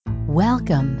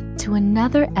Welcome to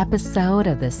another episode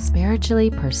of The Spiritually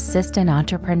Persistent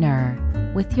Entrepreneur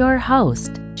with your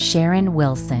host, Sharon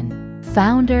Wilson,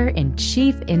 founder and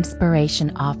Chief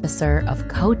Inspiration Officer of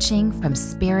Coaching from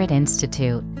Spirit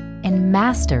Institute and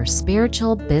Master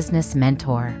Spiritual Business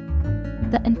Mentor.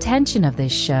 The intention of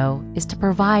this show is to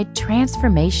provide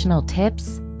transformational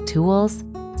tips, tools,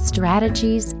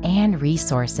 strategies, and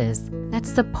resources that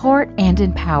support and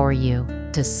empower you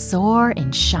to soar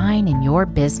and shine in your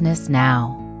business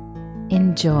now.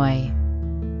 Enjoy.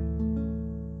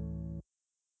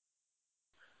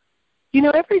 You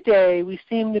know, every day we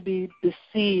seem to be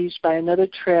besieged by another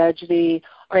tragedy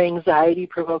or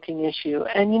anxiety-provoking issue.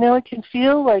 And, you know, it can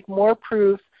feel like more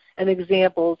proof and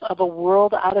examples of a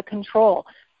world out of control.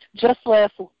 Just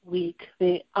last week,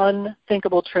 the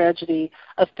unthinkable tragedy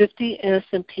of 50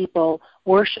 innocent people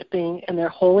worshiping in their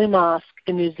holy mosque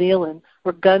in New Zealand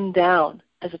were gunned down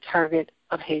as a target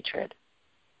of hatred.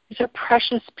 These are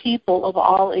precious people of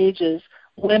all ages,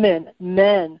 women,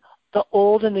 men, the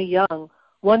old and the young.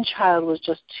 One child was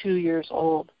just 2 years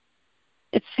old.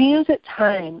 It seems at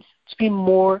times to be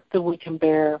more than we can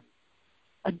bear.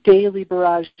 A daily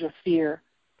barrage of fear,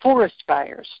 forest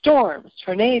fires, storms,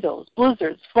 tornadoes,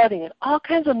 blizzards, flooding, and all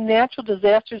kinds of natural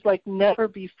disasters like never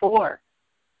before.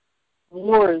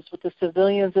 Wars with the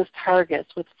civilians as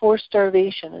targets, with forced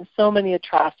starvation and so many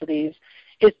atrocities.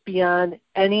 It's beyond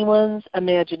anyone's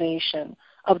imagination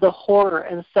of the horror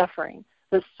and suffering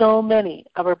that so many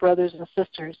of our brothers and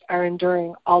sisters are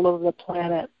enduring all over the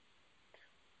planet.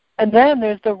 And then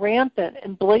there's the rampant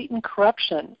and blatant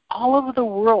corruption all over the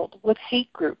world with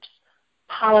hate groups,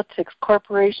 politics,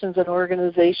 corporations, and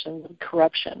organizations, and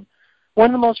corruption. One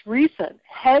of the most recent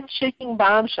head-shaking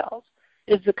bombshells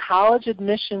is the college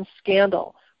admissions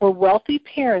scandal, where wealthy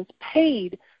parents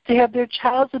paid to have their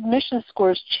child's admission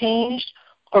scores changed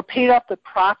or paid off the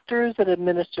proctors that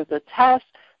administered the tests.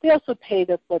 They also paid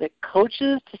athletic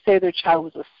coaches to say their child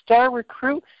was a star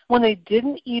recruit when they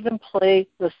didn't even play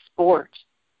the sport.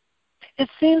 It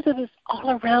seems that it's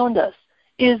all around us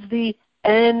is the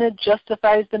end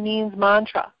justifies the means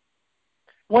mantra.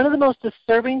 One of the most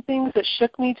disturbing things that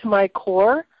shook me to my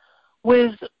core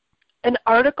was an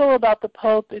article about the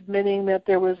Pope admitting that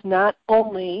there was not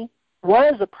only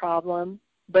was a problem,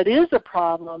 but is a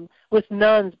problem with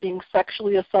nuns being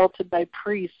sexually assaulted by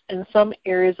priests in some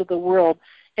areas of the world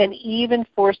and even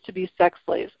forced to be sex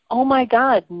slaves. Oh my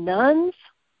God, nuns?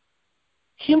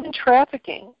 Human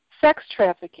trafficking, sex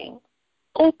trafficking,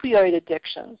 opioid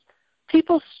addictions,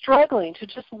 people struggling to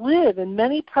just live in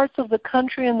many parts of the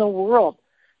country and the world,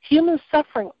 human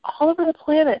suffering all over the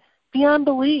planet beyond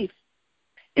belief.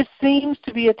 It seems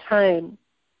to be a time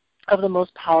of the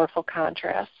most powerful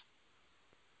contrast.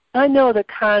 I know that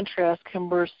contrast can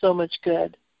birth so much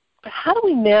good, but how do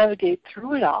we navigate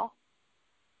through it all?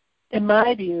 In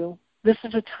my view, this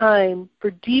is a time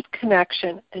for deep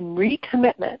connection and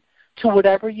recommitment to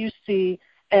whatever you see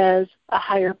as a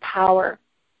higher power,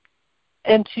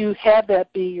 and to have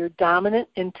that be your dominant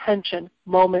intention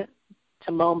moment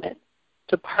to moment,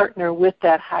 to partner with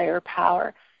that higher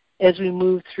power as we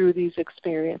move through these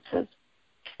experiences.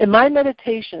 In my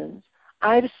meditations,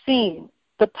 I've seen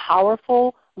the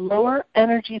powerful lower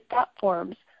energy thought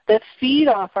forms that feed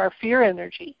off our fear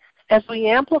energy as we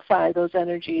amplify those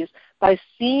energies by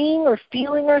seeing or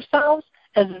feeling ourselves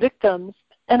as victims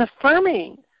and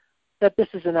affirming that this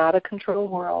is an out-of-control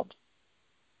world.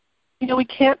 You know, we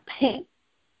can't paint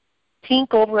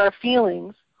pink over our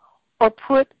feelings or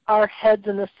put our heads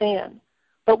in the sand,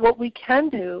 but what we can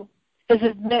do is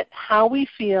admit how we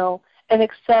feel and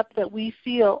accept that we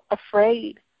feel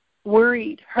afraid,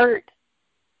 worried, hurt,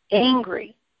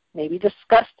 angry, maybe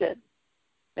disgusted.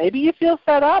 Maybe you feel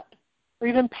fed up or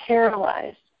even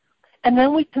paralyzed. And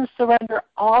then we can surrender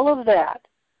all of that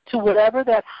to whatever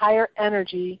that higher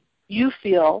energy you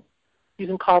feel. You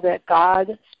can call that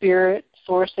God, Spirit,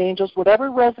 Source, angels, whatever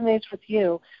resonates with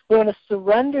you. We want to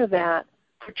surrender that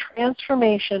for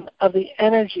transformation of the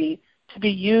energy to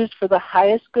be used for the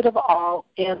highest good of all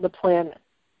and the planet.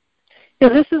 You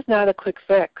know, this is not a quick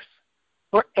fix.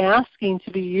 We're asking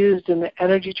to be used in the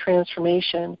energy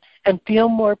transformation and feel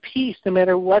more peace no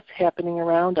matter what's happening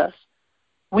around us.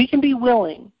 We can be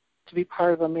willing to be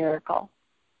part of a miracle,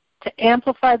 to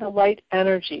amplify the light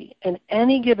energy in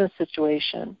any given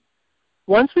situation.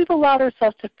 Once we've allowed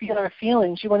ourselves to feel our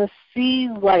feelings, you want to see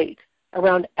light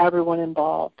around everyone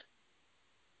involved.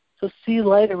 So see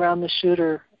light around the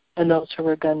shooter and those who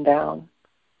were gunned down.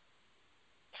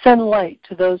 Send light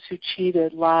to those who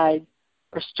cheated, lied,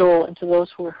 or stole, and to those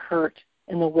who were hurt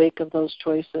in the wake of those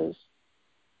choices.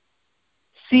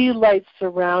 See light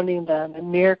surrounding them and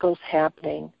miracles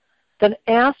happening. then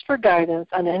ask for guidance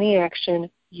on any action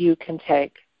you can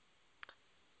take.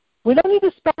 We don't need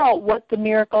to spell out what the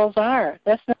miracles are.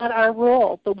 That's not our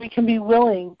role, but we can be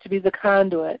willing to be the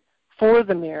conduit for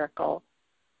the miracle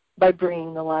by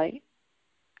bringing the light.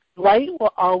 Light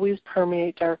will always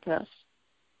permeate darkness.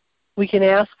 We can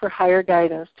ask for higher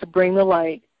guidance to bring the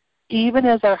light, even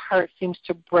as our heart seems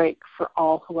to break for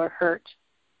all who are hurt.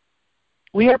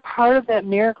 We are part of that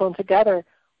miracle, and together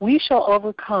we shall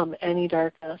overcome any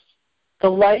darkness. The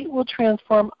light will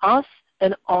transform us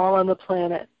and all on the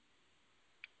planet.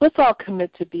 Let's all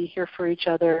commit to be here for each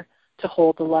other, to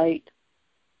hold the light.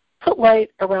 Put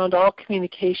light around all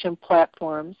communication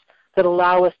platforms that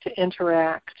allow us to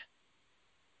interact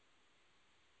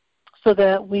so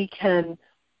that we can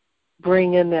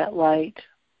bring in that light.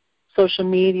 Social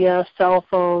media, cell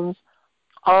phones,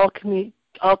 all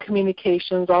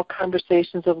communications, all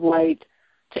conversations of light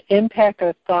to impact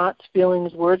our thoughts,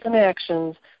 feelings, words, and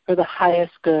actions for the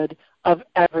highest good of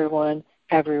everyone,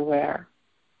 everywhere.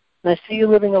 And I see you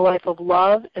living a life of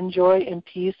love and joy and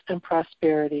peace and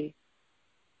prosperity.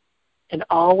 In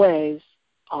all ways,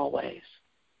 always.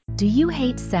 Do you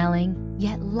hate selling,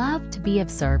 yet love to be of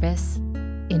service?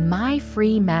 In my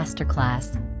free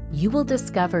masterclass, you will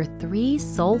discover 3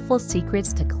 soulful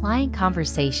secrets to client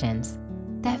conversations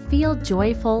that feel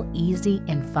joyful, easy,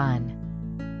 and fun.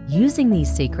 Using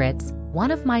these secrets,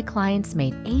 one of my clients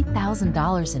made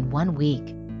 $8,000 in 1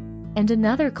 week, and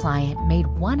another client made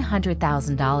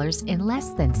 $100,000 in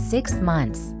less than 6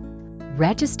 months.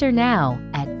 Register now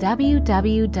at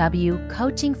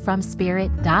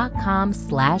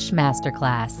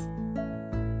www.coachingfromspirit.com/masterclass.